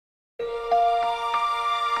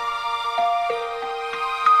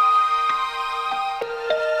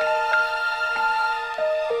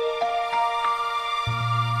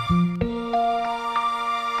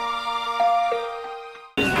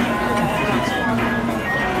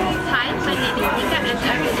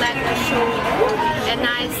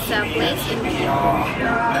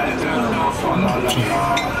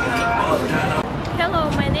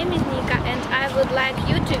would like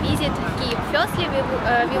you to visit Kyiv. Firstly, we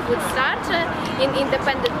would start in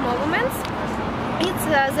independent monuments. It's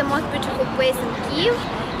the most beautiful place in Kyiv.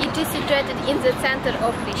 It is situated in the center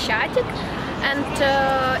of Kyiv, and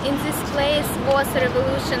in this place was a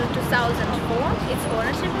revolution 2004. It's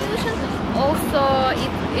Orange Revolution. Also,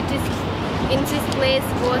 it is in this place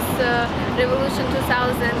was revolution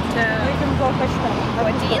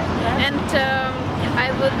 2014, and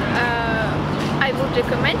I would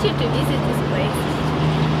recommend you to visit this place.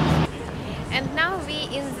 And now we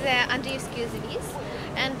in the Andriivsky Zvis,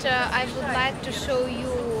 and I would like to show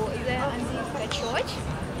you the Andriivska church.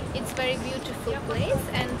 It's a very beautiful place,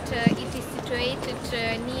 and it is situated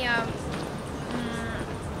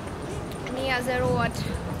near the road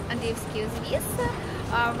Andriivsky Zvis,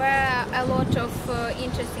 where a lot of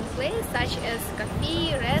interesting places such as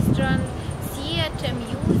cafe, restaurant, theater,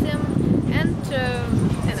 museum, and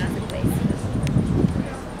another place.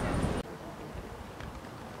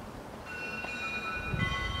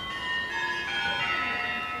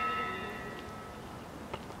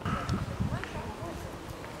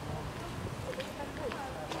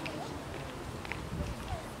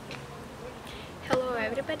 Hello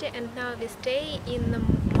everybody, and now we stay in the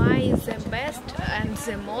best and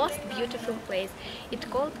the most beautiful place. It's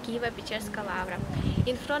called Kyivo-Pечерska Lavra.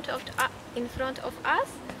 In front of us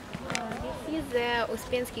we see the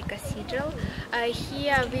Uspensky Cathedral.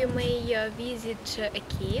 Here we may visit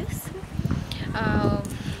Kiev,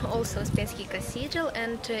 also Uspensky Cathedral,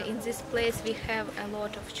 and in this place we have a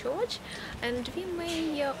lot of church, and we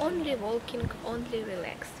may only walking, only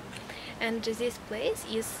relax. And this place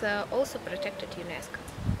is also protected UNESCO.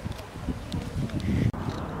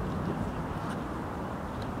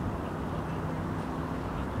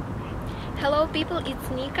 Hello people, it's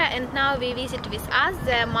Nika, and now we visit with us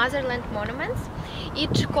the Motherland monuments.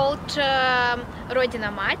 It's called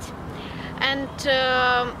Rodina Mать, and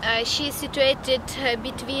she is situated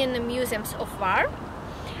between museums of war.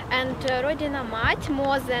 And Rodina Mать,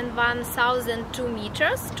 more than 1,002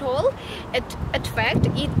 meters tall. At fact,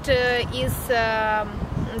 it is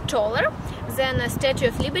taller than a Statue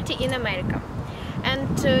of Liberty in America.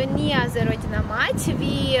 And near the Rodina Mать,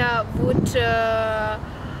 we would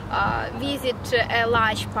visit a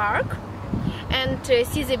large park and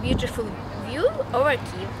see the beautiful view over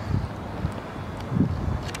Kyiv.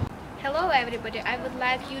 Hello everybody, I would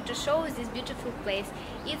like you to show this beautiful place.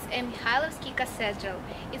 It's a Mikhailovsky Cathedral.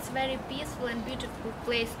 It's a very peaceful and beautiful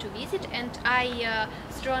place to visit, and I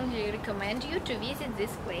strongly recommend you to visit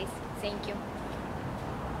this place. Thank you.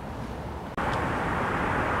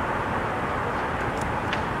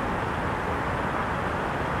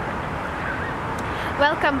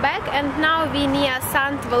 Welcome back, and now we near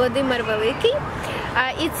St. Volodymyr Veliki.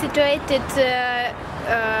 It's situated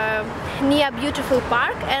near a beautiful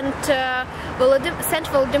park, and St.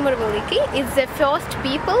 Volodymyr Veliki is the first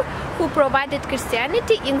people who provided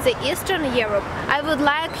Christianity in the Eastern Europe. I would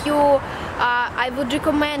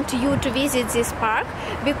recommend you to visit this park,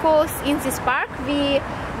 because in this park we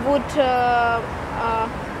would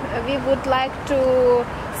like to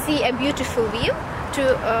see a beautiful view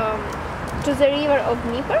to the river of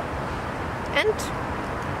Dnieper, and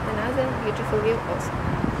another beautiful view also.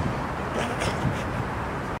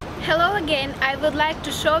 Hello again, I would like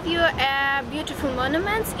to show you a beautiful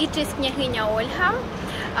monument. It is Knyaghinya Olha.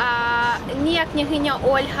 Near Knyaghinya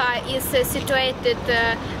Olha is situated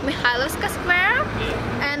Mikhailovska Square,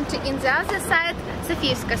 and in the other side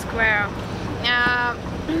Sofievska Square.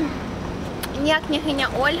 Near Knyaghinya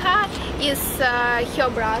Olha is her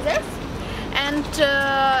brothers, and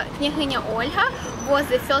Knyaghinya Olha was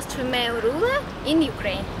the first female ruler in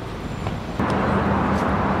Ukraine.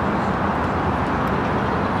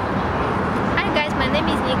 Hi guys, my name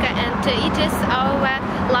is Nika, and it is our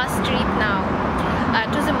last trip now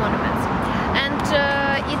to the monuments. And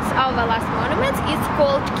it's our last monument. It's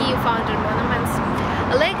called Kyiv Founder Monuments.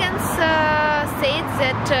 Legends say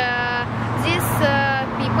that these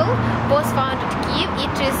people both founded Kyiv.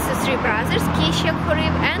 It is three brothers, Kisha,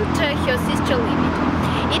 Khoriv, and her sister Livit.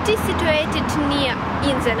 It is situated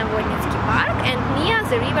in the Novodnitsky Park and near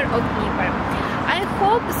the river of Dnieper. I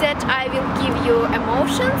hope that I will give you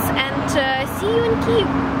emotions, and see you in Kyiv.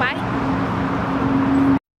 Bye!